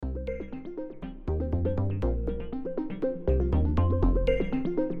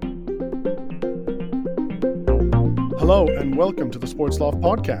Hello and welcome to the Sports Loft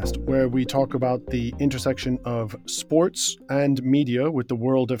podcast, where we talk about the intersection of sports and media with the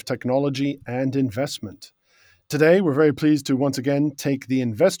world of technology and investment. Today, we're very pleased to once again take the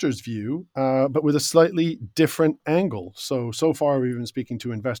investor's view, but with a slightly different angle. So far, we've been speaking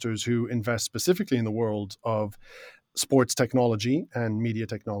to investors who invest specifically in the world of sports technology and media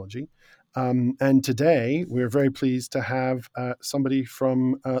technology. And today, we're very pleased to have somebody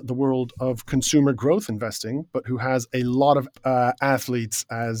from the world of consumer growth investing, but who has a lot of athletes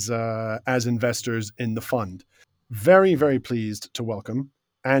as investors in the fund. Very, very pleased to welcome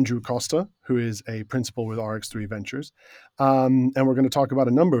Andrew Costa, who is a principal with RX3 Ventures. And we're going to talk about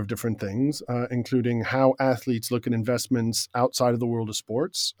a number of different things, including how athletes look at investments outside of the world of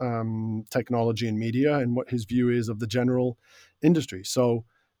sports, technology and media, and what his view is of the general industry. So,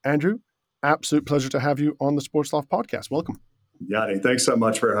 Andrew, absolute pleasure to have you on the Sports Loft podcast. Welcome. Yanni, thanks so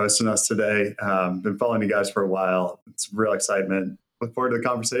much for hosting us today. Been following you guys for a while. It's real excitement. Look forward to the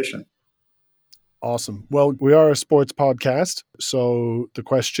conversation. Awesome. Well, we are a sports podcast, so the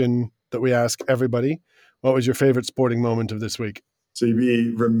question that we ask everybody, what was your favorite sporting moment of this week? So you'd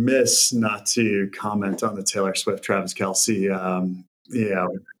be remiss not to comment on the Taylor Swift, Travis Kelce,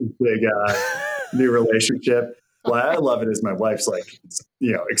 big new relationship. Why I love it is my wife's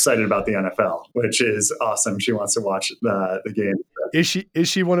excited about the NFL, which is awesome. She wants to watch the game. Is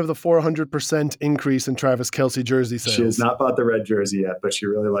she one of the 400% increase in Travis Kelce jersey sales? She has not bought the red jersey yet, but she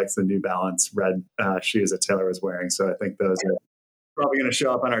really likes the New Balance red shoes that Taylor was wearing. So I think those are probably going to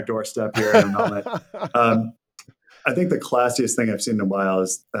show up on our doorstep here in a moment. I think the classiest thing I've seen in a while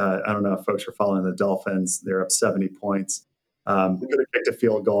is, I don't know if folks are following the Dolphins. They're up 70 points. They could have kicked a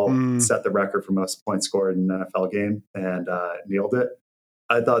field goal, set the record for most points scored in an NFL game, and nailed it.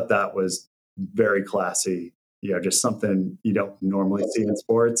 I thought that was very classy. Just something you don't normally see in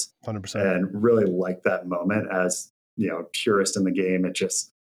sports. 100%. And really like that moment as, purist in the game. It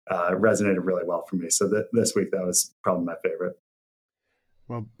just resonated really well for me. So this week, that was probably my favorite.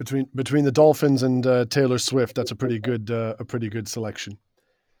 Well, between the Dolphins and Taylor Swift, that's a pretty good selection.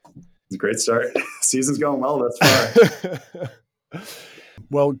 It's a great start. Season's going well thus far.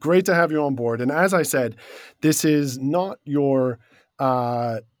 Well, great to have you on board. And as I said, this is not your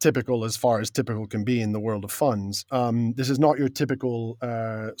typical, as far as typical can be in the world of funds. This is not your typical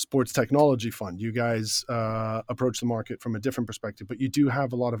sports technology fund. You guys approach the market from a different perspective, but you do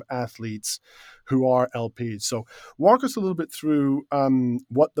have a lot of athletes who are LPs. So walk us a little bit through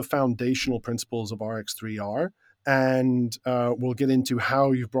what the foundational principles of RX3 are. And we'll get into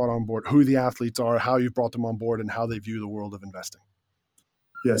how you've brought on board, who the athletes are, how you've brought them on board, and how they view the world of investing.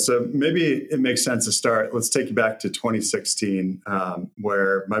 Yeah, so maybe it makes sense to start. Let's take you back to 2016,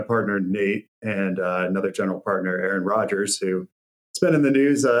 where my partner, Nate, and another general partner, Aaron Rodgers, who's been in the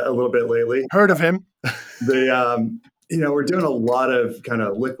news a little bit lately. Heard of him. We're doing a lot of kind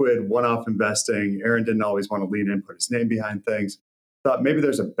of liquid one-off investing. Aaron didn't always want to lean in, put his name behind things. Thought maybe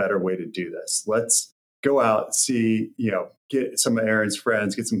there's a better way to do this. Let's go out, see, get some of Aaron's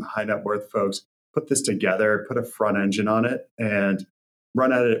friends, get some high net worth folks, put this together, put a front engine on it, and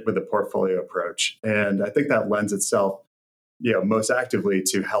run at it with a portfolio approach. And I think that lends itself, most actively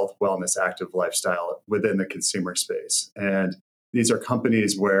to health, wellness, active lifestyle within the consumer space. And these are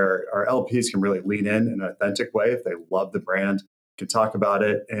companies where our LPs can really lean in an authentic way if they love the brand, can talk about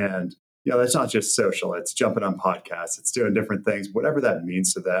it. And, that's not just social. It's jumping on podcasts. It's doing different things, whatever that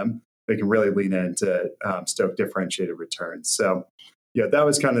means to them. They can really lean in to stoke differentiated returns. So, that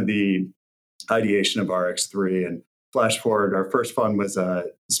was kind of the ideation of RX3. And flash forward, our first fund was a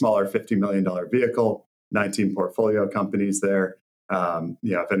smaller $50 million vehicle, 19 portfolio companies there.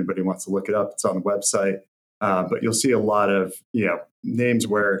 If anybody wants to look it up, it's on the website. But you'll see a lot of, names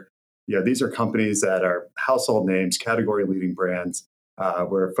where, these are companies that are household names, category leading brands,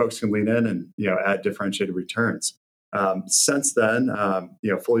 where folks can lean in and, add differentiated returns. Since then,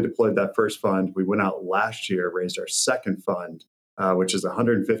 fully deployed that first fund. We went out last year, raised our second fund, which is a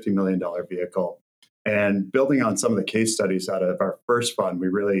 $150 million vehicle. And building on some of the case studies out of our first fund, we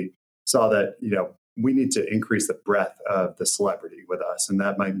really saw that, we need to increase the breadth of the celebrity with us. And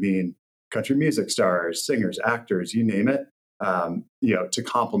that might mean country music stars, singers, actors, you name it, to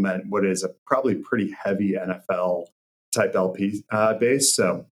complement what is a probably pretty heavy NFL type LP base.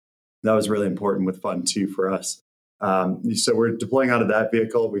 So that was really important with Fund 2 for us. So we're deploying out of that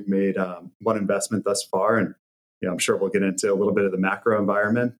vehicle. We've made one investment thus far, and I'm sure we'll get into a little bit of the macro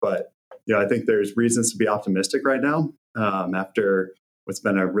environment. But I think there's reasons to be optimistic right now after what's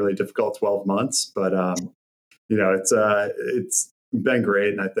been a really difficult 12 months. But it's been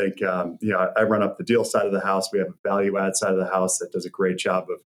great, and I think I run up the deal side of the house. We have a value add side of the house that does a great job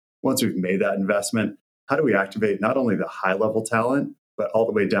of, once we've made that investment, how do we activate not only the high level talent, but all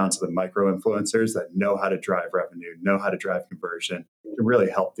the way down to the micro influencers that know how to drive revenue, know how to drive conversion, to really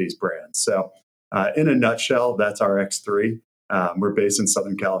help these brands. So, in a nutshell, that's RX3. We're based in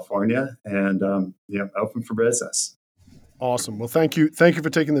Southern California, and open for business. Awesome. Well, thank you for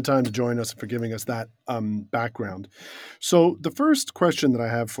taking the time to join us and for giving us that background. So, the first question that I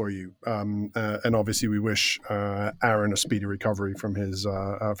have for you, and obviously we wish Aaron a speedy recovery from his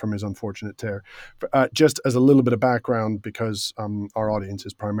unfortunate tear. Just as a little bit of background, because our audience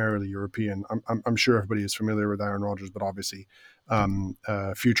is primarily European, I'm sure everybody is familiar with Aaron Rodgers, but obviously,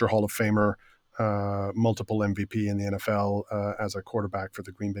 future Hall of Famer. Multiple MVP in the NFL as a quarterback for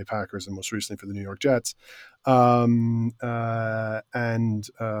the Green Bay Packers and most recently for the New York Jets, and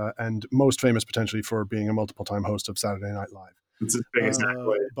most famous potentially for being a multiple-time host of Saturday Night Live.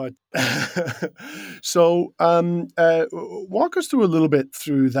 Exactly. But so walk us through a little bit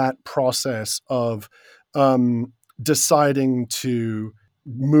through that process of deciding to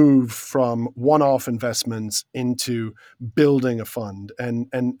move from one-off investments into building a fund,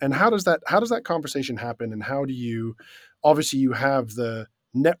 and how does that conversation happen, and how do you, obviously you have the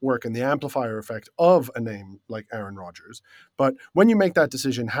network and the amplifier effect of a name like Aaron Rodgers, but when you make that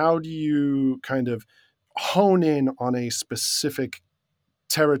decision, how do you kind of hone in on a specific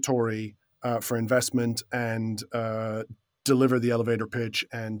territory for investment and deliver the elevator pitch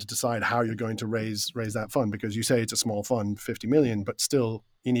and decide how you're going to raise that fund? Because you say it's a small fund, 50 million, but still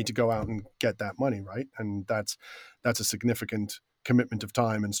you need to go out and get that money, right? And that's a significant commitment of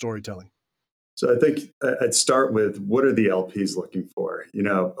time and storytelling. So I think I'd start with, what are the LPs looking for?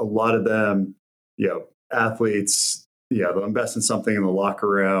 A lot of them, athletes, they'll invest in something in the locker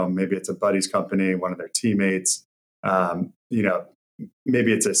room. Maybe it's a buddy's company, one of their teammates.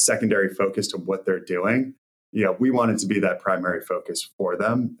 Maybe it's a secondary focus to what they're doing. We want it to be that primary focus for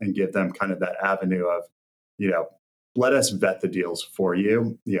them and give them kind of that avenue of, let us vet the deals for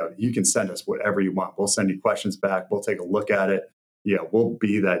you. You can send us whatever you want. We'll send you questions back. We'll take a look at it. We'll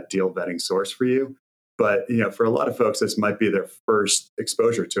be that deal vetting source for you. But, for a lot of folks, this might be their first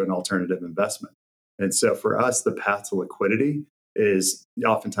exposure to an alternative investment. And so for us, the path to liquidity is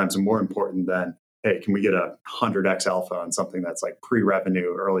oftentimes more important than, hey, can we get 100x alpha on something that's like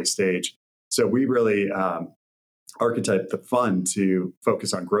pre-revenue, early stage? So we really archetype the fund to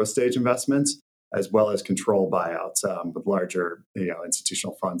focus on growth stage investments as well as control buyouts with larger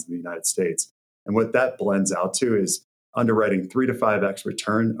institutional funds in the United States. And what that blends out to is underwriting 3 to 5x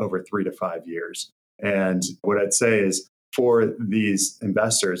return over 3 to 5 years. And what I'd say is, for these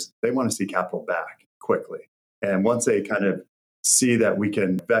investors, they want to see capital back quickly. And once they kind of see that we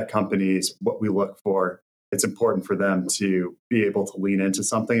can vet companies, what we look for, it's important for them to be able to lean into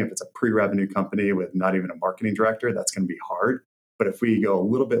something. If it's a pre-revenue company with not even a marketing director, that's going to be hard. But if we go a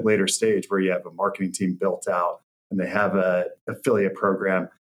little bit later stage where you have a marketing team built out and they have an affiliate program,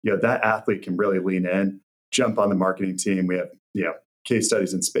 that athlete can really lean in, jump on the marketing team. We have, case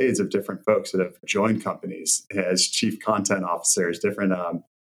studies in spades of different folks that have joined companies as chief content officers, different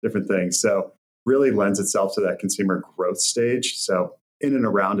things. So really lends itself to that consumer growth stage. So in and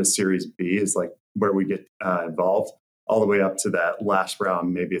around a Series B is like where we get involved, all the way up to that last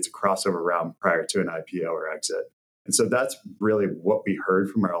round. Maybe it's a crossover round prior to an IPO or exit. And so that's really what we heard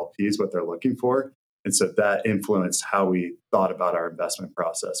from our LPs, what they're looking for. And so that influenced how we thought about our investment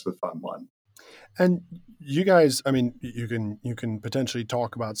process with Fund One. And you guys, I mean, you can potentially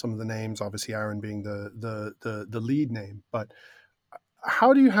talk about some of the names, obviously Aaron being the lead name, but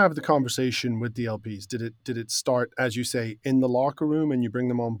how do you have the conversation with the LPs? Did it start, as you say, in the locker room and you bring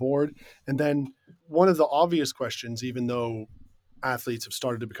them on board? And then one of the obvious questions, even though athletes have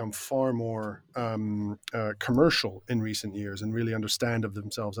started to become far more commercial in recent years and really understand of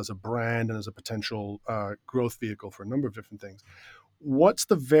themselves as a brand and as a potential growth vehicle for a number of different things, what's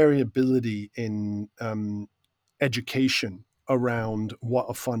the variability in education around what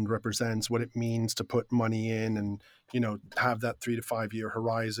a fund represents, what it means to put money in, and have that 3 to 5 year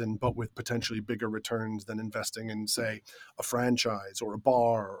horizon, but with potentially bigger returns than investing in, say, a franchise or a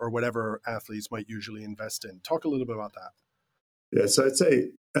bar or whatever athletes might usually invest in? Talk a little bit about that. Yeah, so I'd say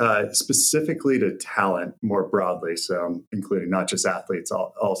specifically to talent more broadly, so including not just athletes,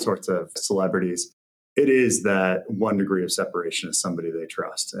 all sorts of celebrities, it is that one degree of separation is somebody they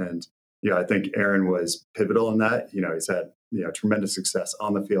trust. And I think Aaron was pivotal in that. He's had tremendous success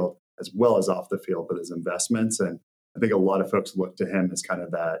on the field as well as off the field with his investments. And I think a lot of folks look to him as kind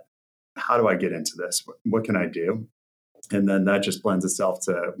of that, how do I get into this? What can I do? And then that just blends itself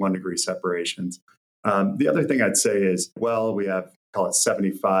to one degree separations. The other thing I'd say is, we have, call it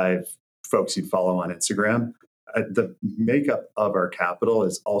 75 folks you'd follow on Instagram. The makeup of our capital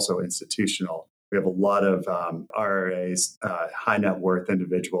is also institutional. We have a lot of RAs, high net worth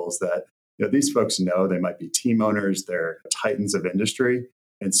individuals that these folks know they might be team owners, they're titans of industry.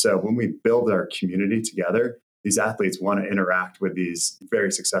 And so when we build our community together, these athletes want to interact with these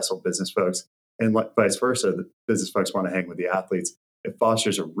very successful business folks, and vice versa. The business folks want to hang with the athletes. It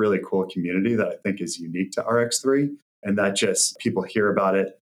fosters a really cool community that I think is unique to RX3. And that just people hear about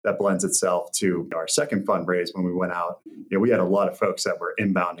it. That blends itself to our second fundraise when we went out. We had a lot of folks that were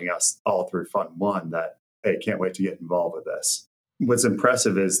inbounding us all through Fund One that, hey, can't wait to get involved with this. What's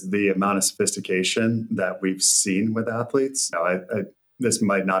impressive is the amount of sophistication that we've seen with athletes. This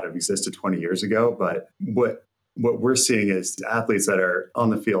might not have existed 20 years ago, but what we're seeing is athletes that are on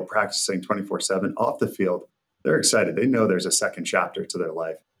the field practicing 24/7 off the field, they're excited. They know there's a second chapter to their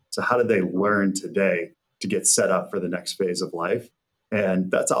life. So how do they learn today to get set up for the next phase of life? And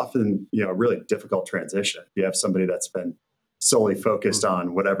that's often, a really difficult transition. If you have somebody that's been solely focused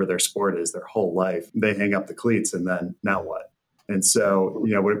on whatever their sport is their whole life, they hang up the cleats and then now what? And so,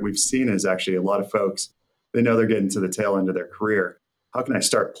 what we've seen is actually a lot of folks, they know they're getting to the tail end of their career. How can I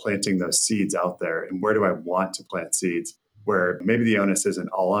start planting those seeds out there? And where do I want to plant seeds where maybe the onus isn't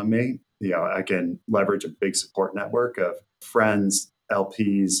all on me? I can leverage a big support network of friends,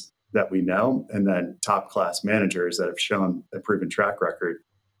 LPs that we know, and then top class managers that have shown a proven track record.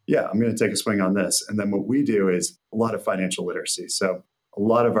 Yeah, I'm going to take a swing on this. And then what we do is a lot of financial literacy. So a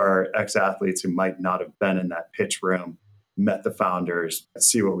lot of our ex athletes who might not have been in that pitch room, met the founders,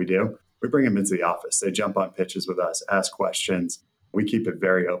 see what we do. We bring them into the office. They jump on pitches with us, ask questions. We keep it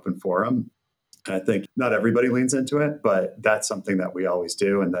very open for them. And I think not everybody leans into it, but that's something that we always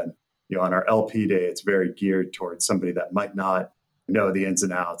do. And then, on our LP day, it's very geared towards somebody that might not know the ins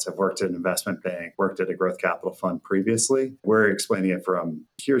and outs. I've worked at an investment bank, worked at a growth capital fund previously. We're explaining it from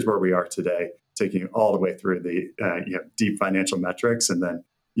here's where we are today, taking it all the way through the deep financial metrics. And then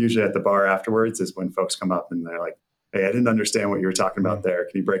usually at the bar afterwards is when folks come up and they're like, hey, I didn't understand what you were talking about there.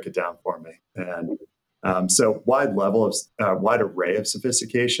 Can you break it down for me? And so wide array of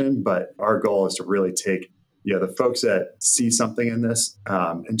sophistication, but our goal is to really take the folks that see something in this,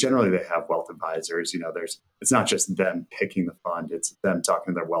 and generally they have wealth advisors. It's not just them picking the fund; it's them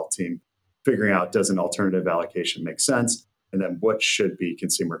talking to their wealth team, figuring out does an alternative allocation make sense, and then what should be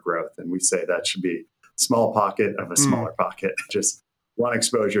consumer growth. And we say that should be small pocket of a smaller pocket. Just one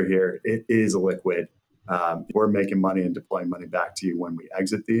exposure here. It is a liquid. We're making money and deploying money back to you when we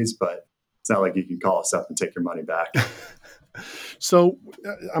exit these, but it's not like you can call us up and take your money back. So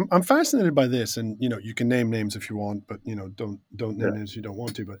I'm fascinated by this, and you can name names if you want, but don't name names if you don't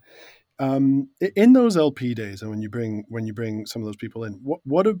want to. But in those LP days, and when you bring some of those people in,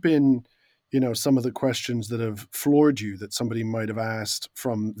 what have been some of the questions that have floored you that somebody might have asked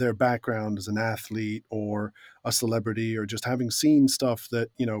from their background as an athlete or a celebrity, or just having seen stuff that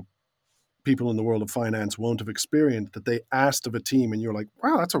people in the world of finance won't have experienced, that they asked of a team and you're like,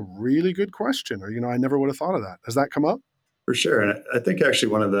 wow, that's a really good question, or I never would have thought of that. Has that come up? For sure. And I think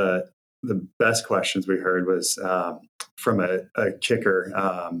actually one of the best questions we heard was from a kicker.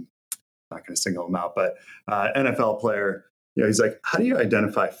 I'm not going to single him out, but NFL player. He's like, how do you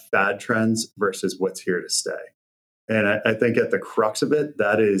identify fad trends versus what's here to stay? And I think at the crux of it,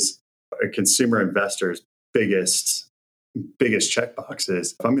 that is a consumer investor's biggest checkbox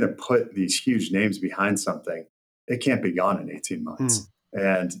is if I'm going to put these huge names behind something, it can't be gone in 18 months.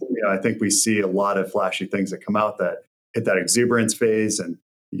 And I think we see a lot of flashy things that come out that hit that exuberance phase, and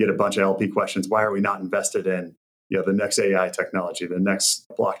you get a bunch of LP questions. Why are we not invested in the next AI technology, the next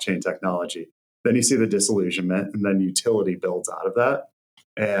blockchain technology? Then you see the disillusionment, and then utility builds out of that.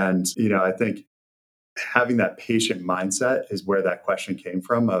 And I think having that patient mindset is where that question came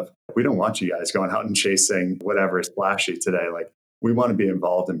from of, we don't want you guys going out and chasing whatever is flashy today. Like, we want to be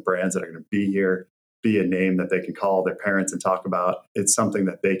involved in brands that are going to be here, be a name that they can call their parents and talk about. It's something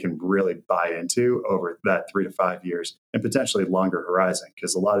that they can really buy into over that 3 to 5 years and potentially longer horizon.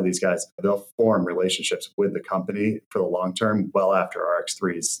 Because a lot of these guys, they'll form relationships with the company for the long term, well after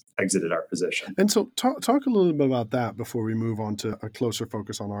RX3's exited our position. And so talk a little bit about that before we move on to a closer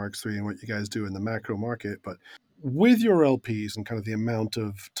focus on RX3 and what you guys do in the macro market. But with your LPs and kind of the amount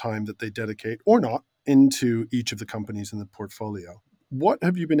of time that they dedicate or not into each of the companies in the portfolio, what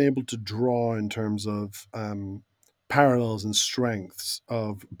have you been able to draw in terms of parallels and strengths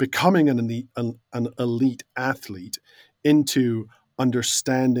of becoming an elite athlete into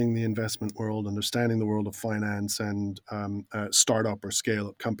understanding the investment world, understanding the world of finance and startup or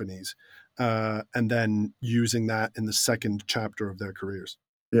scale-up companies, and then using that in the second chapter of their careers?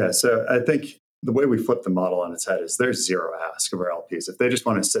 Yeah, so I think the way we flip the model on its head is there's zero ask of our LPs. If they just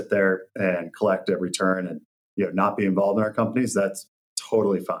want to sit there and collect a return and not be involved in our companies, that's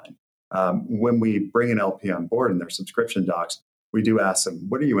totally fine. When we bring an LP on board and their subscription docs, we do ask them,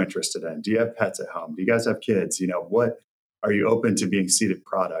 what are you interested in? Do you have pets at home? Do you guys have kids? What are you open to being seeded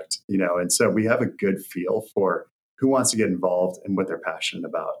product? And so we have a good feel for who wants to get involved and what they're passionate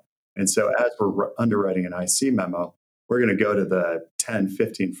about. And so as we're underwriting an IC memo, we're going to go to the 10,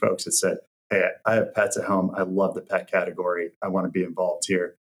 15 folks that said, hey, I have pets at home. I love the pet category. I want to be involved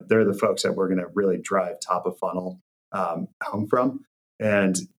here. They're the folks that we're going to really drive top of funnel home from.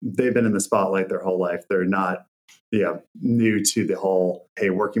 And they've been in the spotlight their whole life. They're not new to the whole, hey,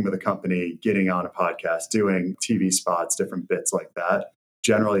 working with a company, getting on a podcast, doing TV spots, different bits like that.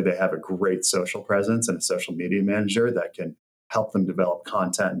 Generally, they have a great social presence and a social media manager that can help them develop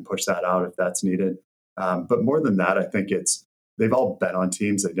content and push that out if that's needed. But more than that, I think they've all been on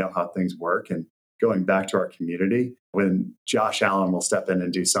teams. They know how things work. And going back to our community, when Josh Allen will step in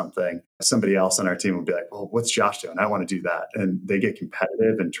and do something, somebody else on our team will be like, well, what's Josh doing? I want to do that. And they get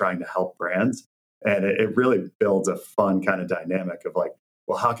competitive and trying to help brands. And it really builds a fun kind of dynamic of like,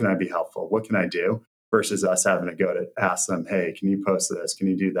 well, how can I be helpful? What can I do? Versus us having to go to ask them, hey, can you post this? Can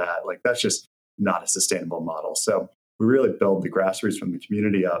you do that? Like, that's just not a sustainable model. So we really build the grassroots from the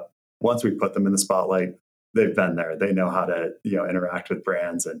community up. Once we put them in the spotlight, they've been there. They know how to, interact with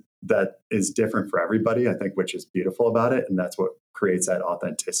brands. And that is different for everybody, I think, which is beautiful about it. And that's what creates that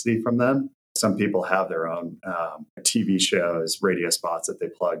authenticity from them. Some people have their own TV shows, radio spots that they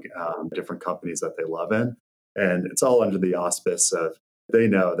plug different companies that they love in. And it's all under the auspice of they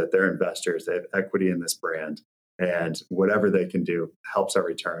know that they're investors, they have equity in this brand, and whatever they can do helps our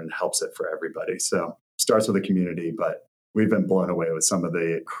return, helps it for everybody. So it starts with the community, but we've been blown away with some of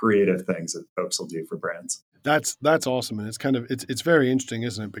the creative things that folks will do for brands. That's awesome, and it's very interesting,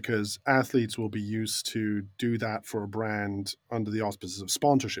 isn't it? Because athletes will be used to do that for a brand under the auspices of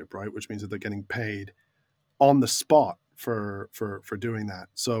sponsorship, right? Which means that they're getting paid on the spot for doing that.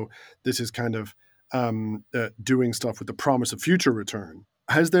 So this is kind of doing stuff with the promise of future return.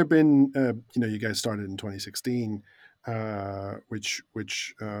 Has there been, you guys started in 2016, which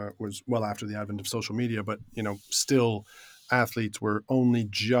was well after the advent of social media, but still athletes were only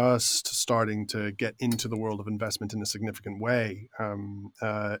just starting to get into the world of investment in a significant way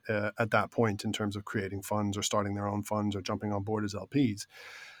at that point in terms of creating funds or starting their own funds or jumping on board as LPs.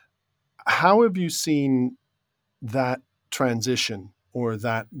 How have you seen that transition or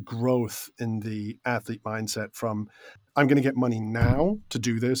that growth in the athlete mindset from I'm going to get money now to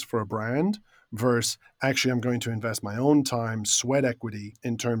do this for a brand versus actually I'm going to invest my own time, sweat equity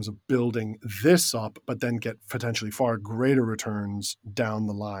in terms of building this up, but then get potentially far greater returns down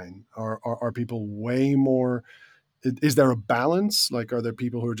the line? Are people way more? Is there a balance? Like, are there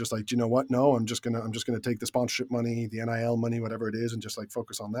people who are just like, you know what? No, I'm just gonna take the sponsorship money, the NIL money, whatever it is, and just like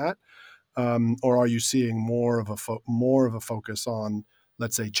focus on that. Or are you seeing more of a focus on,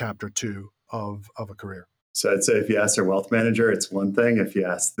 let's say, chapter 2 of a career? So I'd say if you ask their wealth manager, it's one thing. If you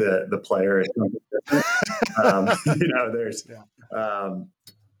ask the player, it's something different. There's,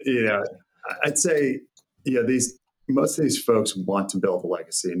 Yeah. I'd say, most of these folks want to build a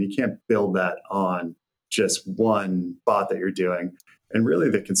legacy, and you can't build that on just one spot that you're doing. And really,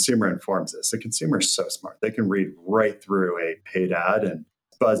 the consumer informs this. The consumer is so smart; they can read right through a paid ad and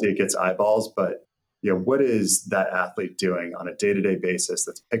buzzy, it gets eyeballs, but what is that athlete doing on a day-to-day basis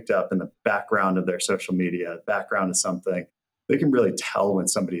that's picked up in the background of their social media, background of something? They can really tell when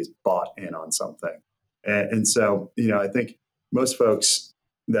somebody is bought in on something. And so, I think most folks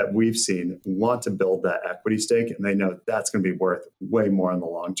that we've seen want to build that equity stake, and they know that's going to be worth way more in the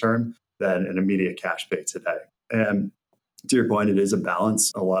long term than an immediate cash pay today. And to your point, it is a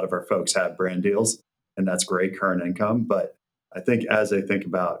balance. A lot of our folks have brand deals, and that's great current income. But I think as they think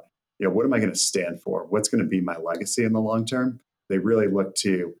about, what am I going to stand for? What's going to be my legacy in the long term? They really look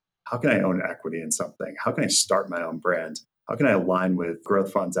to how can I own equity in something? How can I start my own brand? How can I align with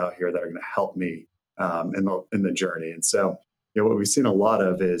growth funds out here that are going to help me in the journey? And so, what we've seen a lot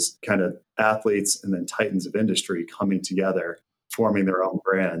of is kind of athletes and then titans of industry coming together, forming their own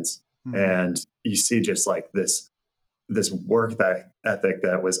brands. Mm-hmm. And you see just like this work ethic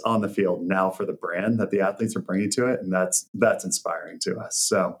that was on the field now for the brand that the athletes are bringing to it. And that's inspiring to us.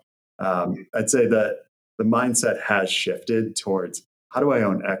 So I'd say that the mindset has shifted towards how do I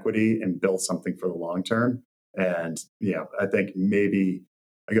own equity and build something for the long term? And, I think maybe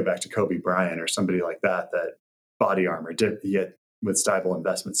I go back to Kobe Bryant or somebody like that Body Armor did. He had with Stuyvesant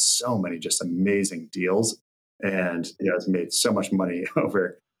Investments, so many just amazing deals and, has made so much money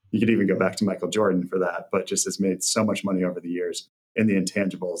over. You could even go back to Michael Jordan for that, but just has made so much money over the years in the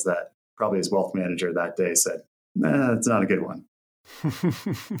intangibles that probably his wealth manager that day said, nah, that's not a good one.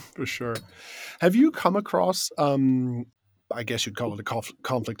 For sure. Have you come across I guess you'd call it a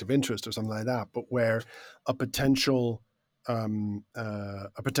conflict of interest or something like that, but where a potential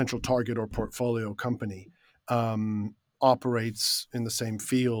target or portfolio company operates in the same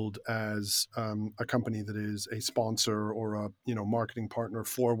field as a company that is a sponsor or a marketing partner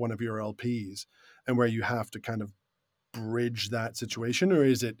for one of your LPs, and where you have to kind of bridge that situation, or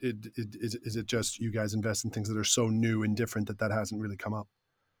is it just you guys invest in things that are so new and different that hasn't really come up?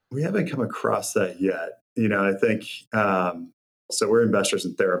 We haven't come across that yet. I think so. We're investors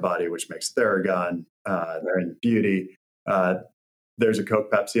in Therabody, which makes Theragun. They're in beauty. Uh, there's a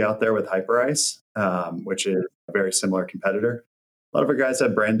Coke Pepsi out there with Hyper Ice, which is a very similar competitor. A lot of our guys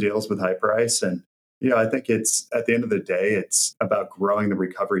have brand deals with Hyper Ice, and I think it's at the end of the day, it's about growing the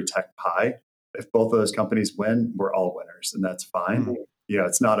recovery tech pie. If both of those companies win, we're all winners, and that's fine. Mm.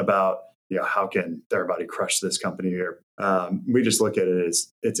 It's not about how can everybody crush this company here. We just look at it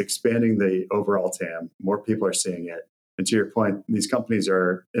as it's expanding the overall TAM. More people are seeing it, and to your point, these companies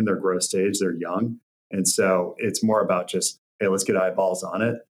are in their growth stage; they're young, and so it's more about just, hey, let's get eyeballs on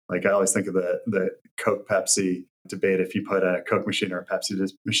it. Like I always think of the Coke Pepsi debate. If you put a Coke machine or a Pepsi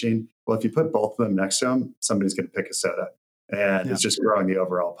machine, well, if you put both of them next to them, somebody's going to pick a soda, and Yeah. it's just growing the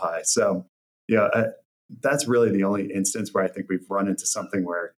overall pie. So, that's really the only instance where I think we've run into something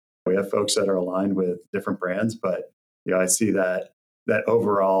where we have folks that are aligned with different brands, but I see that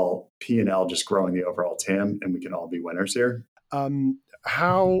overall P&L just growing the overall TAM, and we can all be winners here.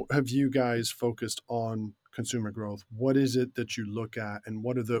 How have you guys focused on consumer growth? What is it that you look at, and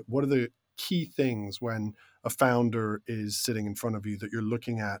what are the key things when a founder is sitting in front of you that you're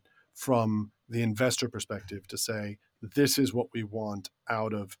looking at from the investor perspective to say, this is what we want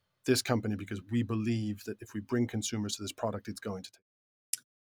out of this company because we believe that if we bring consumers to this product, it's going to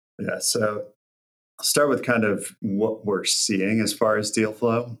take. Yeah. So I'll start with kind of what we're seeing as far as deal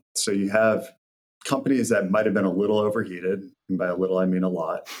flow. So you have companies that might have been a little overheated, and by a little I mean a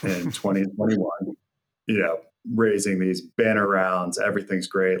lot, in 2021. Raising these banner rounds, everything's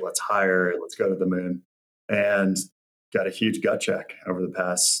great, let's hire, let's go to the moon, and got a huge gut check over the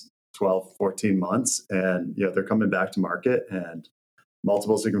past 12, 14 months, and they're coming back to market, and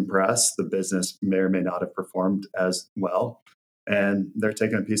multiples are compressed. The business may or may not have performed as well. And they're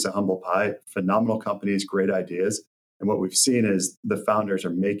taking a piece of humble pie, phenomenal companies, great ideas. And what we've seen is the founders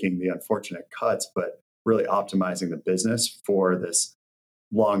are making the unfortunate cuts, but really optimizing the business for this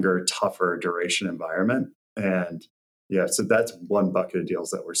longer, tougher duration environment. And so that's one bucket of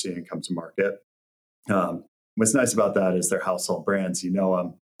deals that we're seeing come to market. What's nice about that is they're household brands.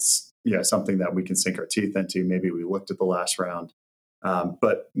 It's something that we can sink our teeth into. Maybe we looked at the last round.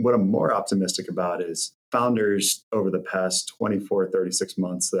 But what I'm more optimistic about is founders over the past 24, 36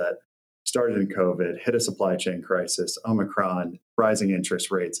 months that started in COVID, hit a supply chain crisis, Omicron, rising interest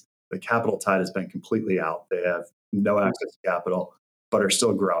rates. The capital tide has been completely out. They have no access to capital, but are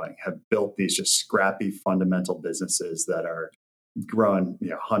still growing, have built these just scrappy fundamental businesses that are growing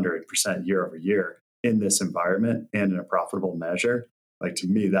 100% year over year in this environment and in a profitable measure. Like, to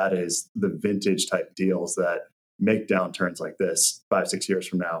me, that is the vintage type deals that make downturns like this 5-6 years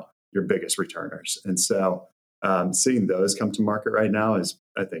from now your biggest returners. And so seeing those come to market right now is,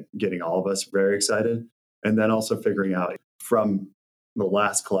 I think, getting all of us very excited. And then also figuring out from the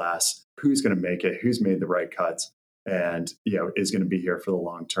last class who's going to make it, who's made the right cuts, and is going to be here for the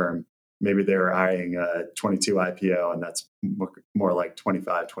long term. Maybe they're eyeing a 22 IPO, and that's more like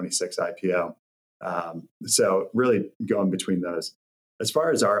 25, 26 IPO. So really going between those. As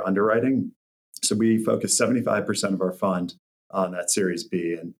far as our underwriting, so we focus 75% of our fund on that Series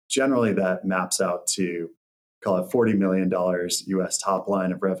B, and generally that maps out to, call it $40 million US top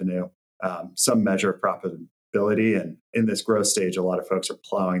line of revenue, some measure of profitability. And in this growth stage, a lot of folks are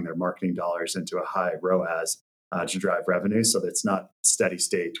plowing their marketing dollars into a high ROAS to drive revenue. So it's not steady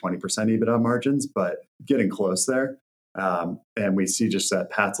state 20% EBITDA margins, but getting close there. And we see just that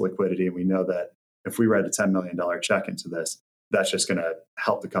path to liquidity. And we know that if we write a $10 million check into this, that's just going to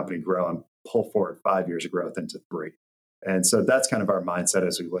help the company grow and pull forward 5 years of growth into 3. And so that's kind of our mindset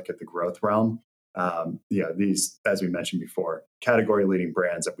as we look at the growth realm. These, as we mentioned before, category leading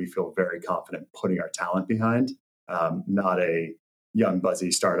brands that we feel very confident putting our talent behind, not a young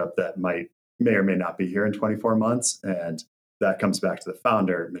buzzy startup that may or may not be here in 24 months. And that comes back to the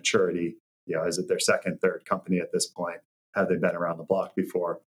founder maturity. Is it their second, third company at this point? Have they been around the block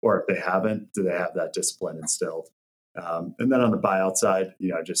before? Or if they haven't, do they have that discipline instilled? And then on the buyout side,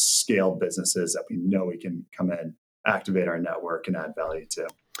 just scaled businesses that we know we can come in, activate our network, and add value to.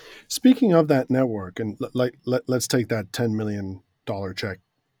 Speaking of that network, and let's take that $10 million check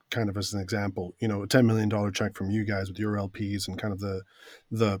kind of as an example, a $10 million check from you guys with your LPs and kind of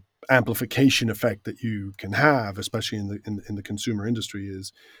the amplification effect that you can have, especially in the consumer industry,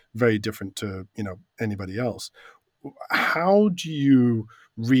 is very different to anybody else. How do you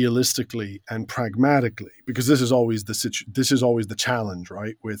realistically and pragmatically, because this is always the challenge,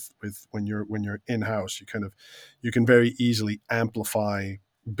 right? With when you're in house, you can very easily amplify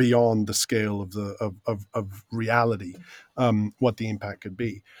beyond the scale of of reality, what the impact could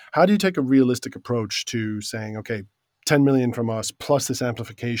be. How do you take a realistic approach to saying, okay, 10 million from us plus this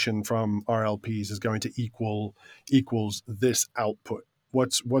amplification from RLPs is going to equals this output?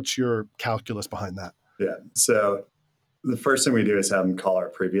 What's your calculus behind that? Yeah. So the first thing we do is have them call our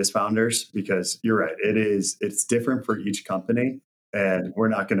previous founders, because you're right. It's different for each company, and we're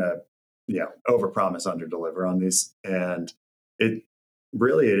not going to, overpromise, underdeliver on these. And it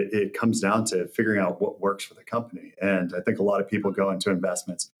really, it comes down to figuring out what works for the company. And I think a lot of people go into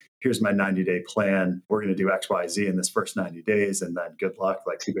investments. Here's my 90-day plan. We're going to do X, Y, Z in this first 90 days, and then good luck.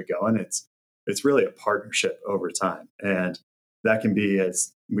 Like, keep it going. It's really a partnership over time, and that can be,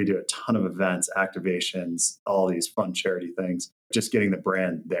 as we do a ton of events, activations, all these fun charity things, just getting the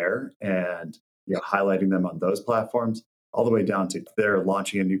brand there and highlighting them on those platforms, all the way down to they're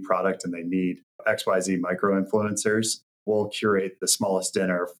launching a new product and they need XYZ micro influencers. We'll curate the smallest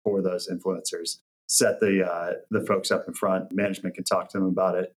dinner for those influencers, set the folks up in front. Management can talk to them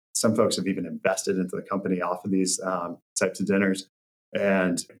about it. Some folks have even invested into the company off of these types of dinners,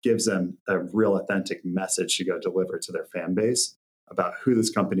 and gives them a real authentic message to go deliver to their fan base about who this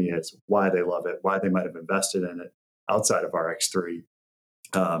company is, why they love it, why they might have invested in it outside of RX3,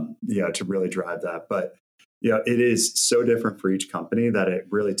 to really drive that. But it is so different for each company that it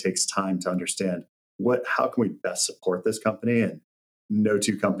really takes time to understand how can we best support this company. And no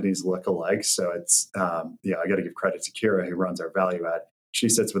two companies look alike. So it's, I got to give credit to Kira, who runs our value add. She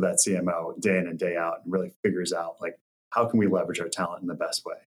sits with that CMO day in and day out and really figures out, like, how can we leverage our talent in the best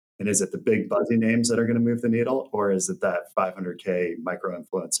way? And is it the big buzzy names that are going to move the needle? Or is it that 500K micro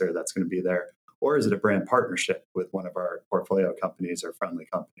influencer that's going to be there? Or is it a brand partnership with one of our portfolio companies or friendly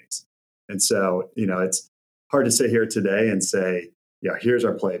companies? And so, it's hard to sit here today and say, here's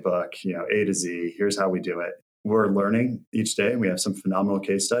our playbook, A to Z, here's how we do it. We're learning each day, and we have some phenomenal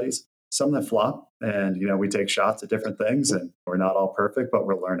case studies, some that flop, and, we take shots at different things, and we're not all perfect, but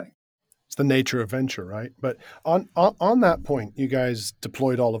we're learning. It's the nature of venture, right? But on that point, you guys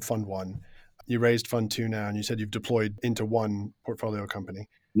deployed all of Fund One. You raised Fund Two now, and you said you've deployed into one portfolio company.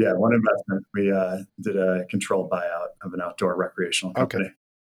 Yeah, one investment. We did a controlled buyout of an outdoor recreational company. Okay.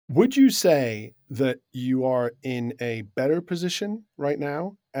 Would you say that you are in a better position right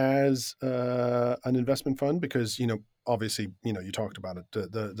now as an investment fund? Because obviously, you talked about it.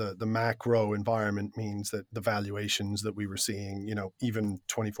 The macro environment means that the valuations that we were seeing, even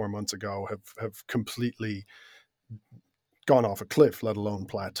 24 months ago, have completely gone off a cliff, let alone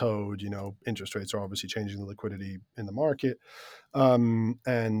plateaued. Interest rates are obviously changing the liquidity in the market,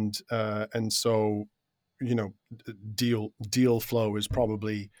 and so deal flow is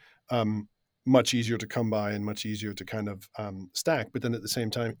probably much easier to come by and much easier to kind of stack. But then at the same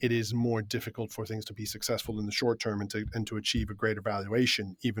time, it is more difficult for things to be successful in the short term and to achieve a greater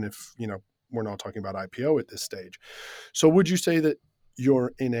valuation, even if we're not talking about IPO at this stage. So would you say that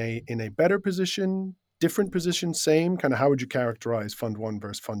you're in a better position, different position, same? Kind of how would you characterize Fund One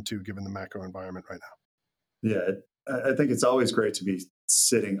versus Fund Two, given the macro environment right now? Yeah, I think it's always great to be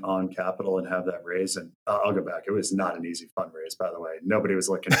sitting on capital and have that raise. And I'll go back. It was not an easy fundraise, by the way. Nobody was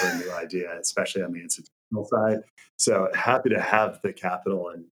looking for a new idea, especially on the institutional side. So happy to have the capital.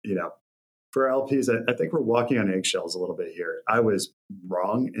 And, for LPs, I think we're walking on eggshells a little bit here. I was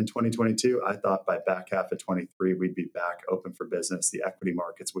wrong in 2022. I thought by back half of 23, we'd be back open for business. The equity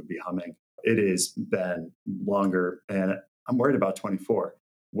markets would be humming. It has been longer, and I'm worried about 24.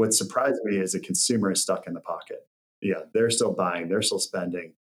 What surprised me is the consumer is stuck in the pocket. Yeah, they're still buying, they're still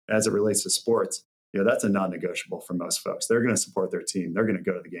spending. As it relates to sports, that's a non-negotiable for most folks. They're going to support their team. They're going to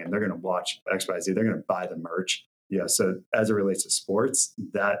go to the game. They're going to watch XYZ. They're going to buy the merch. So as it relates to sports,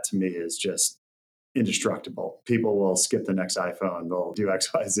 that to me is just indestructible. People will skip the next iPhone. They'll do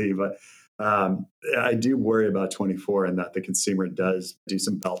XYZ. But I do worry about 24, and that the consumer does do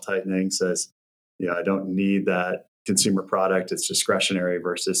some belt tightening, says, I don't need that consumer product. It's discretionary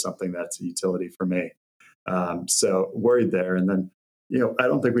versus something that's a utility for me. So worried there. And then, I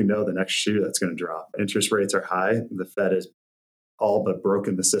don't think we know the next shoe that's going to drop. Interest rates are high. The Fed has all but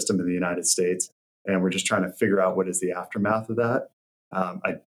broken the system in the United States. And we're just trying to figure out what is the aftermath of that.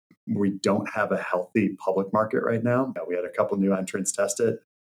 We don't have a healthy public market right now. We had a couple new entrants test it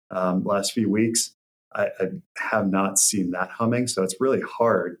last few weeks. I have not seen that humming. So it's really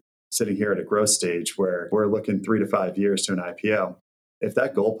hard sitting here at a growth stage where we're looking 3 to 5 years to an IPO. If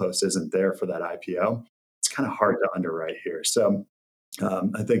that goalpost isn't there for that IPO, it's kind of hard to underwrite here. So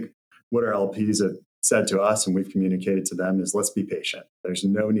I think what our LPs have said to us and we've communicated to them is let's be patient. There's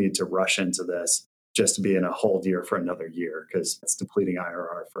no need to rush into this just to be in a hold year for another year because it's depleting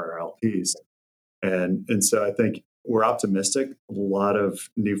IRR for our LPs. And so I think we're optimistic. A lot of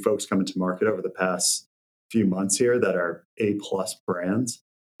new folks coming to market over the past few months here that are A plus brands.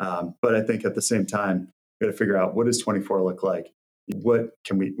 But I think at the same time, we got to figure out what does 24 look like. What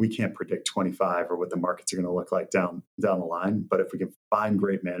can we can't predict 25 or what the markets are going to look like down the line. But if we can find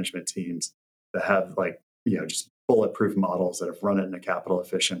great management teams that have just bulletproof models that have run it in a capital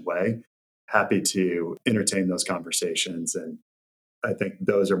efficient way, happy to entertain those conversations. And I think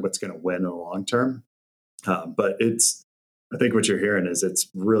those are what's going to win in the long term. But I think what you're hearing is it's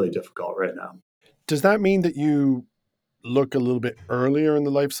really difficult right now. Does that mean that you look a little bit earlier in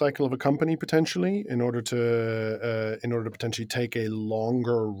the life cycle of a company potentially in order to potentially take a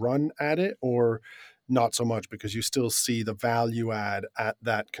longer run at it, or not so much because you still see the value add at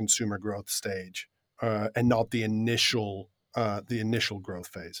that consumer growth stage and not the initial growth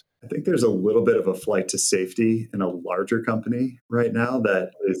phase? I think there's a little bit of a flight to safety in a larger company right now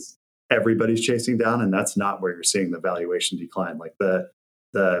that is everybody's chasing down, and that's not where you're seeing the valuation decline. Like the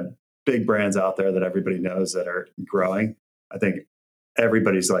big brands out there that everybody knows that are growing, I think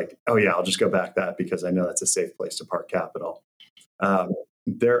everybody's like, oh yeah, I'll just go back that because I know that's a safe place to park capital. Um,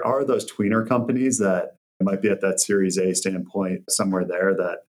 there are those tweener companies that might be at that Series A standpoint somewhere there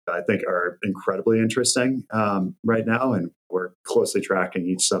that I think are incredibly interesting right now. And we're closely tracking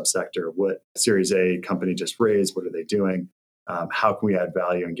each subsector. What Series A company just raised? What are they doing? How can we add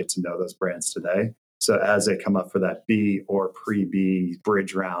value and get to know those brands today? So as they come up for that B or pre-B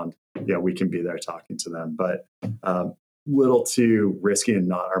bridge round, we can be there talking to them. But little too risky and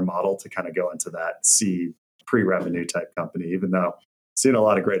not our model to kind of go into that C pre-revenue type company, even though seeing a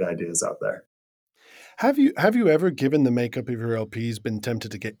lot of great ideas out there. Have you ever, given the makeup of your LPs, been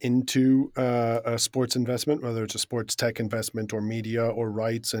tempted to get into a sports investment, whether it's a sports tech investment or media or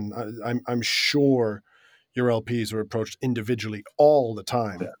rights? And I'm sure your LPs are approached individually all the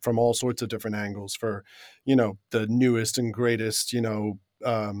time Yeah. from all sorts of different angles for, the newest and greatest,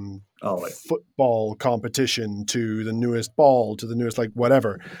 football competition to the newest ball to the newest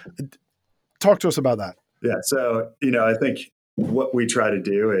whatever. Talk to us about that. Yeah. So, I think what we try to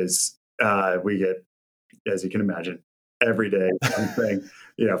do is we get, as you can imagine, every day something,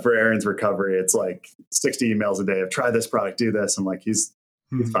 for Aaron's recovery, it's like 60 emails a day of try this product, do this. And like, he's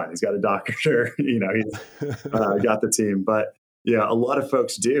fine. He's got a doctor, he's got the team, but a lot of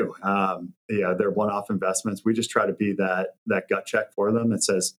folks do. They're one-off investments. We just try to be that gut check for them that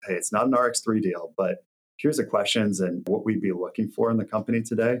says, hey, it's not an RX3 deal, but here's the questions and what we'd be looking for in the company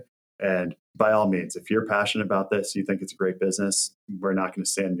today. And by all means, if you're passionate about this, you think it's a great business, we're not going to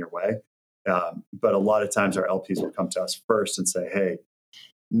stand in your way. But a lot of times our LPs will come to us first and say, hey,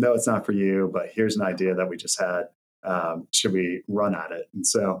 no, it's not for you, but here's an idea that we just had. Should we run at it? And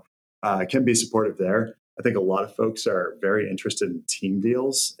so it can be supportive there. I think a lot of folks are very interested in team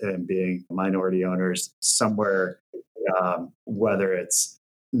deals and being minority owners somewhere, whether it's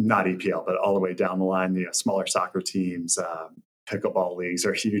not EPL, but all the way down the line, smaller soccer teams, pickleball leagues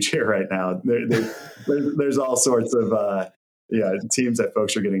are huge here right now. There's all sorts of teams that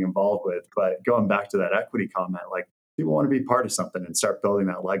folks are getting involved with. But going back to that equity comment, like people want to be part of something and start building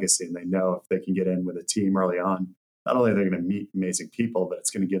that legacy. And they know if they can get in with a team early on, not only are they going to meet amazing people, but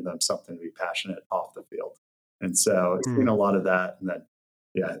it's going to give them something to be passionate off the field. And so it's been a lot of that. And then,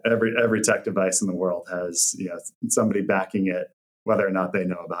 every tech device in the world has, somebody backing it, whether or not they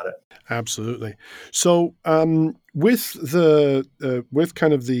know about it. Absolutely. So with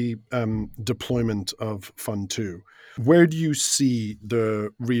kind of the deployment of Fund 2, where do you see the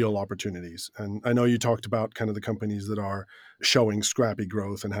real opportunities? And I know you talked about kind of the companies that are showing scrappy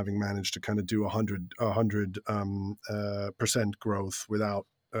growth and having managed to kind of do 100% growth without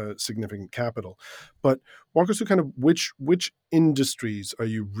significant capital. But walk us through kind of which industries are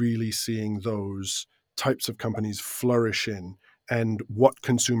you really seeing those types of companies flourish in, and what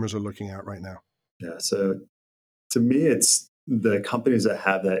consumers are looking at right now? Yeah. So to me, it's the companies that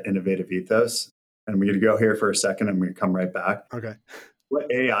have that innovative ethos. And we're going to go here for a second and we're going to come right back. Okay.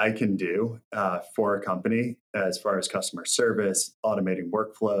 What AI can do for a company as far as customer service, automating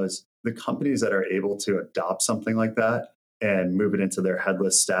workflows, the companies that are able to adopt something like that and move it into their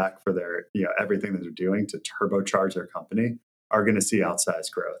headless stack for their, everything that they're doing to turbocharge their company are going to see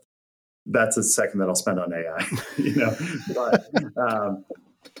outsized growth. That's a second that I'll spend on AI, but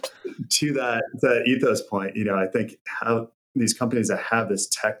To that ethos point, I think how these companies that have this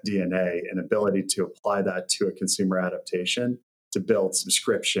tech DNA and ability to apply that to a consumer adaptation to build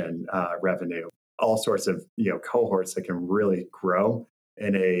subscription revenue, all sorts of cohorts that can really grow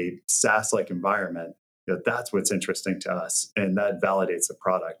in a SaaS-like environment. That's what's interesting to us, and that validates the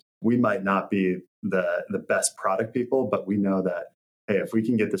product. We might not be the best product people, but we know that hey, if we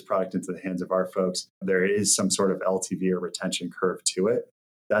can get this product into the hands of our folks, there is some sort of LTV or retention curve to it.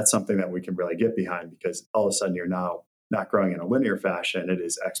 That's something that we can really get behind because all of a sudden you're now not growing in a linear fashion, it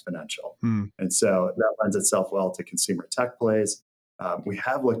is exponential. And so that lends itself well to consumer tech plays. We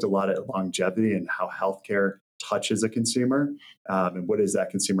have looked a lot at longevity and how healthcare touches a consumer, and what is that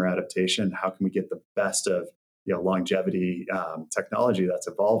consumer adaptation? How can we get the best of longevity technology that's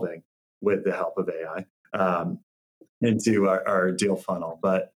evolving with the help of AI into our deal funnel?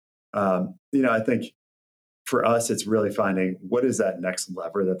 But I think for us, it's really finding what is that next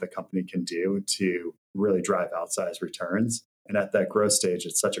lever that the company can do to really drive outsized returns. And at that growth stage,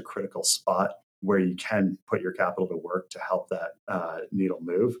 it's such a critical spot where you can put your capital to work to help that needle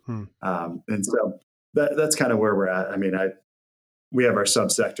move. And so that's kind of where we're at. I mean, we have our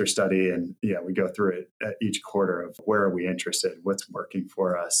subsector study, and we go through it at each quarter of where are we interested, what's working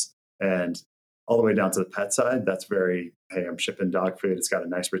for us, and all the way down to the pet side. That's very, hey, I'm shipping dog food. It's got a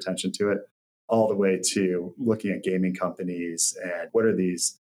nice retention to it, all the way to looking at gaming companies and what are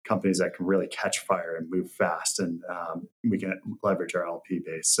these companies that can really catch fire and move fast, and we can leverage our LP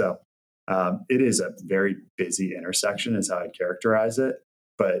base. So it is a very busy intersection, is how I'd characterize it.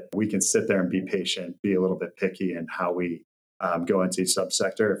 But we can sit there and be patient, be a little bit picky in how we go into each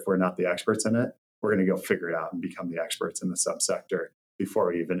subsector. If we're not the experts in it, we're going to go figure it out and become the experts in the subsector before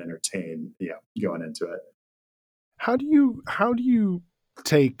we even entertain going into it. How do you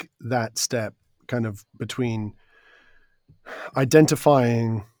take that step kind of between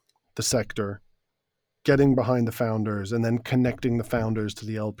identifying the sector, getting behind the founders, and then connecting the founders to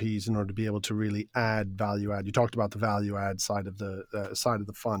the LPs in order to be able to really add value add? You talked about the value add side of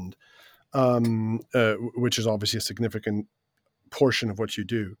the fund, which is obviously a significant portion of what you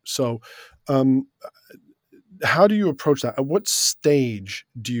do. So how do you approach that? At what stage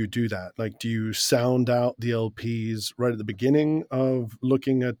do you do that? Like, do you sound out the LPs right at the beginning of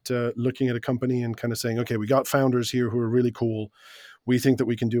looking at a company and kind of saying, okay, we got founders here who are really cool. We think that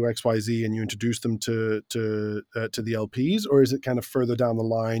we can do X, Y, Z, and you introduce them to the LPs? Or is it kind of further down the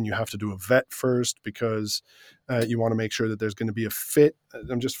line? You have to do a vet first because you want to make sure that there's going to be a fit.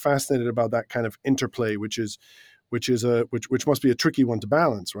 I'm just fascinated about that kind of interplay, which must be a tricky one to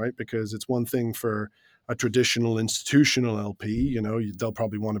balance, right? Because it's one thing for a traditional institutional LP, they'll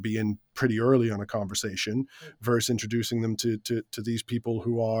probably want to be in pretty early on a conversation versus introducing them to these people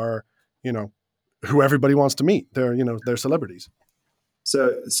who are, who everybody wants to meet. They're celebrities.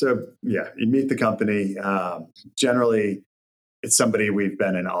 So yeah, you meet the company. Generally, it's somebody we've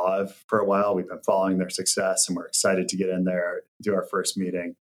been in awe of for a while. We've been following their success, and we're excited to get in there, do our first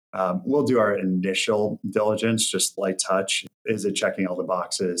meeting. We'll do our initial diligence, just light touch. Is it checking all the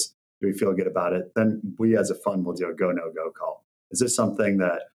boxes? Do we feel good about it? Then we as a fund will do a go, no go call. Is this something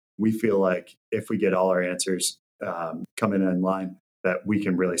that we feel like if we get all our answers coming in line, that we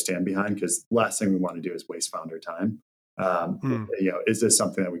can really stand behind? Because last thing we want to do is waste founder time. Is this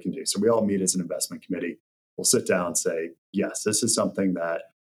something that we can do? So we all meet as an investment committee. We'll sit down and say, yes, this is something that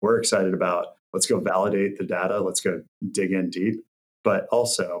we're excited about. Let's go validate the data. Let's go dig in deep. But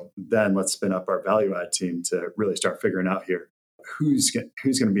also, then let's spin up our value add team to really start figuring out here who's going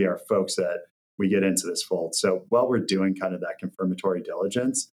to be our folks that we get into this fold. So while we're doing kind of that confirmatory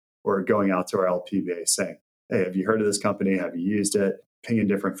diligence, we're going out to our LP base saying, hey, have you heard of this company? Have you used it? Pinging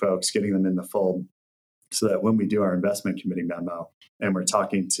different folks, getting them in the fold, so that when we do our investment committee memo and we're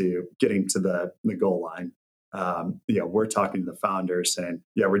getting to the goal line, we're talking to the founders saying,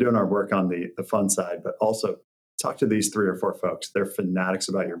 yeah, we're doing our work on the fund side, but also talk to these 3 or 4 folks. They're fanatics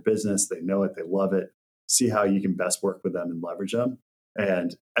about your business. They know it. They love it. See how you can best work with them and leverage them.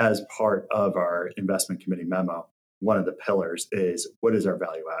 And as part of our investment committee memo, one of the pillars is what is our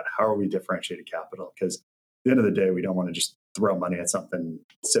value add? How are we differentiated capital? Because at the end of the day, we don't want to just throw money at something,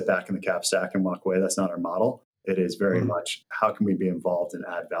 sit back in the cap stack and walk away. That's not our model. It is very much how can we be involved and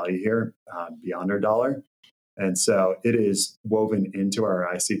add value here beyond our dollar. And so it is woven into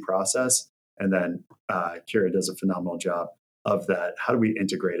our IC process. And then Kira does a phenomenal job of that. How do we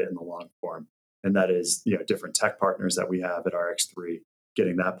integrate it in the long form? And that is, different tech partners that we have at RX3,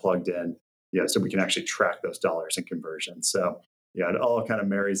 getting that plugged in, so we can actually track those dollars and conversions. So it all kind of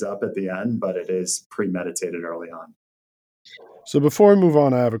marries up at the end, but it is premeditated early on. So before we move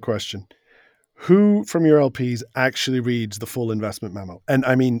on, I have a question. Who from your LPs actually reads the full investment memo? And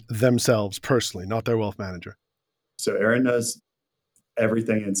I mean themselves personally, not their wealth manager. So Aaron knows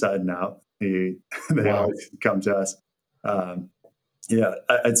everything inside and out. They Wow. always come to us. Um, yeah,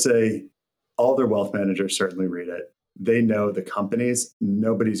 I'd say all their wealth managers certainly read it. They know the companies.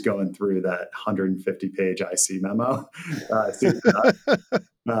 Nobody's going through that 150-page IC memo. Soup to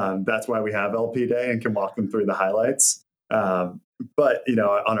nuts. That's why we have LP Day and can walk them through the highlights. But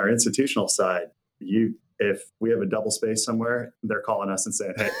on our institutional side, if we have a double space somewhere, they're calling us and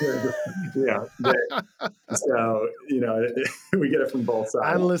saying, "Hey, yeah." So we get it from both sides.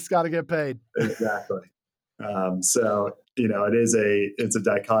 Analysts got to get paid. Exactly. So it's a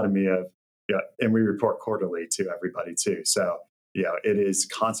dichotomy of and we report quarterly to everybody too. So it is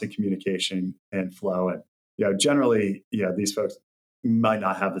constant communication and flow, and generally these folks might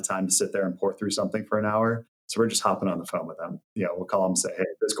not have the time to sit there and pour through something for an hour. So we're just hopping on the phone with them. We'll call them and say, hey,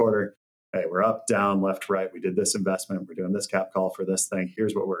 this quarter, hey, we're up, down, left, right. We did this investment. We're doing this cap call for this thing.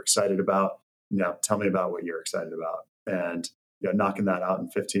 Here's what we're excited about. Now tell me about what you're excited about. And knocking that out in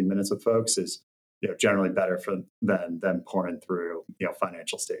 15 minutes with folks is generally better than them pouring through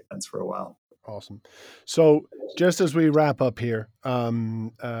financial statements for a while. Awesome. So just as we wrap up here,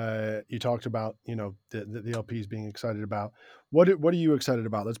 you talked about the LPs being excited about what are you excited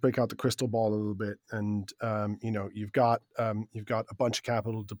about? Let's break out the crystal ball a little bit, and you've got a bunch of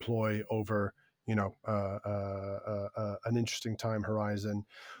capital to deploy over an interesting time horizon.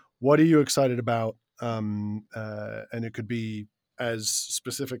 What are you excited about? And it could be as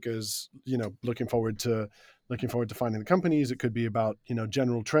specific as looking forward to finding the companies. It could be about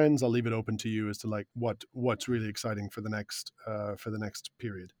general trends. I'll leave it open to you as to like what's really exciting for the next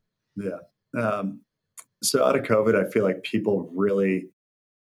period. Yeah. So out of COVID, I feel like people really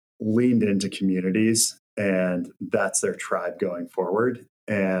leaned into communities, and that's their tribe going forward.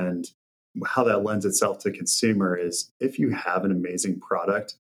 And how that lends itself to consumer is if you have an amazing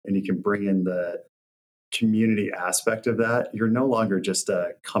product and you can bring in the community aspect of that, you're no longer just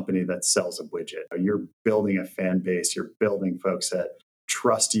a company that sells a widget. You're building a fan base, you're building folks that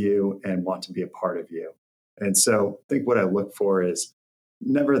trust you and want to be a part of you. And so I think what I look for is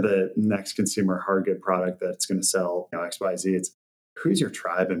never the next consumer hard good product that's going to sell XYZ. It's who's your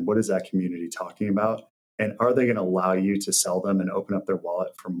tribe and what is that community talking about? And are they going to allow you to sell them and open up their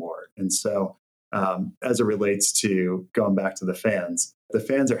wallet for more? And so as it relates to going back to the fans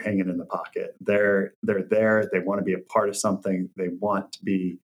are hanging in the pocket. They're there. They want to be a part of something. They want to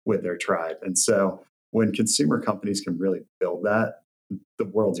be with their tribe. And so when consumer companies can really build that, the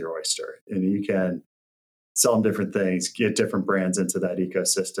world's your oyster, and you can sell them different things, get different brands into that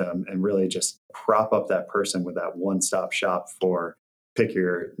ecosystem, and really just prop up that person with that one-stop shop for pick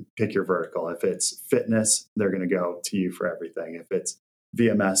your vertical. If it's fitness, they're going to go to you for everything. If it's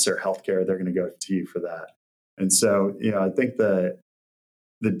VMS or healthcare, they're going to go to you for that. And so, I think the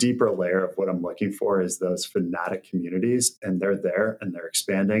deeper layer of what I'm looking for is those fanatic communities, and they're there and they're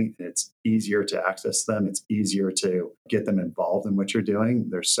expanding. And it's easier to access them. It's easier to get them involved in what you're doing.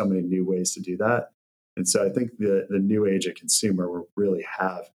 There's so many new ways to do that. And so I think the new age of consumer will really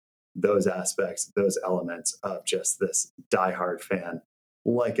have those aspects, those elements of just this diehard fan,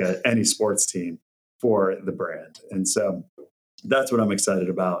 like any sports team for the brand. And so that's what I'm excited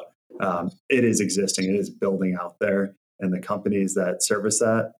about. It is existing. It is building out there. And the companies that service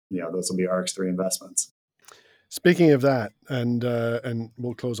that, those will be RX3 investments. Speaking of that, and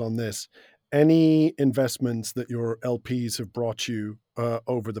we'll close on this. Any investments that your LPs have brought you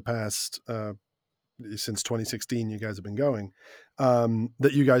over the past since 2016, you guys have been going,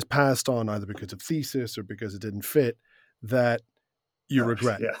 that you guys passed on either because of thesis or because it didn't fit, that you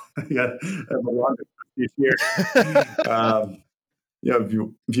regret? Yeah, yeah, a longer this year.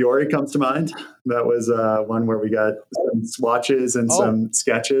 Viore comes to mind. That was one where we got some swatches and some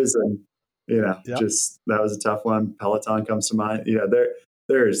sketches, and just that was a tough one. Peloton comes to mind.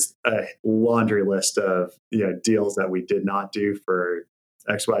 There's a laundry list of deals that we did not do for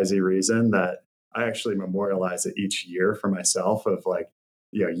XYZ reason that I actually memorialize it each year for myself. Of like,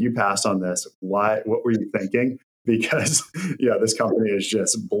 you passed on this. Why? What were you thinking? Because this company is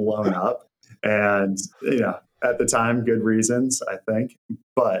just blown up, and at the time, good reasons, I think.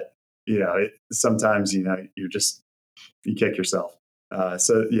 But sometimes you kick yourself.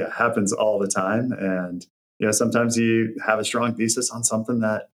 So yeah, happens all the time. And sometimes you have a strong thesis on something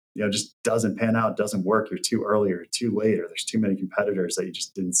that just doesn't pan out, doesn't work. You're too early or too late, or there's too many competitors that you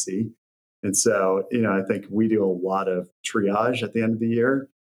just didn't see. And so I think we do a lot of triage at the end of the year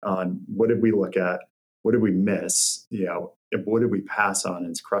on what did we look at, what did we miss, what did we pass on and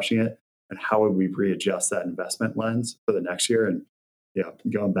it's crushing it, and how would we readjust that investment lens for the next year? And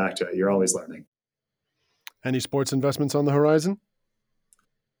going back to it, you're always learning. Any sports investments on the horizon?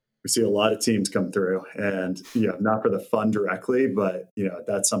 We see a lot of teams come through, and not for the fund directly, but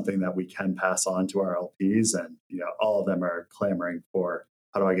that's something that we can pass on to our LPs, and all of them are clamoring for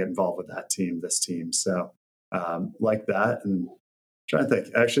how do I get involved with that team, this team. So like that, and I'm trying to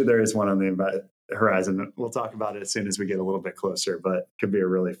think. Actually, there is one on the horizon. We'll talk about it as soon as we get a little bit closer, but could be a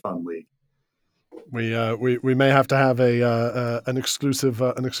really fun league. We may have to have an exclusive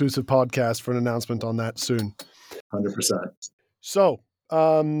podcast for an announcement on that soon. 100%. So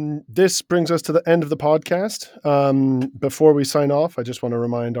this brings us to the end of the podcast. Before we sign off, I just want to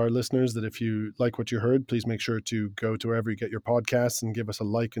remind our listeners that if you like what you heard, please make sure to go to wherever you get your podcasts and give us a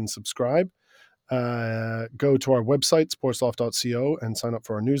like and subscribe. Go to our website, sportsloft.co, and sign up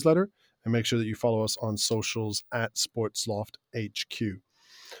for our newsletter. And make sure that you follow us on socials at SportsLoftHQ.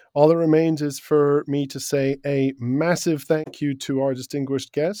 All that remains is for me to say a massive thank you to our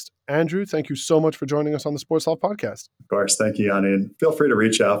distinguished guest. Andrew, thank you so much for joining us on the Sports Loft podcast. Of course. Thank you, Yanni. And feel free to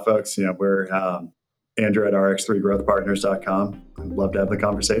reach out, folks. We're Andrew at RX3growthpartners.com. I'd love to have the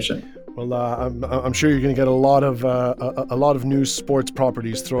conversation. Well, I'm sure you're going to get a lot of new sports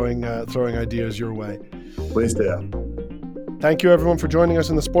properties throwing ideas your way. Please do. Thank you, everyone, for joining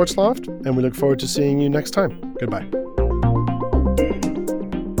us in the Sports Loft, and we look forward to seeing you next time. Goodbye.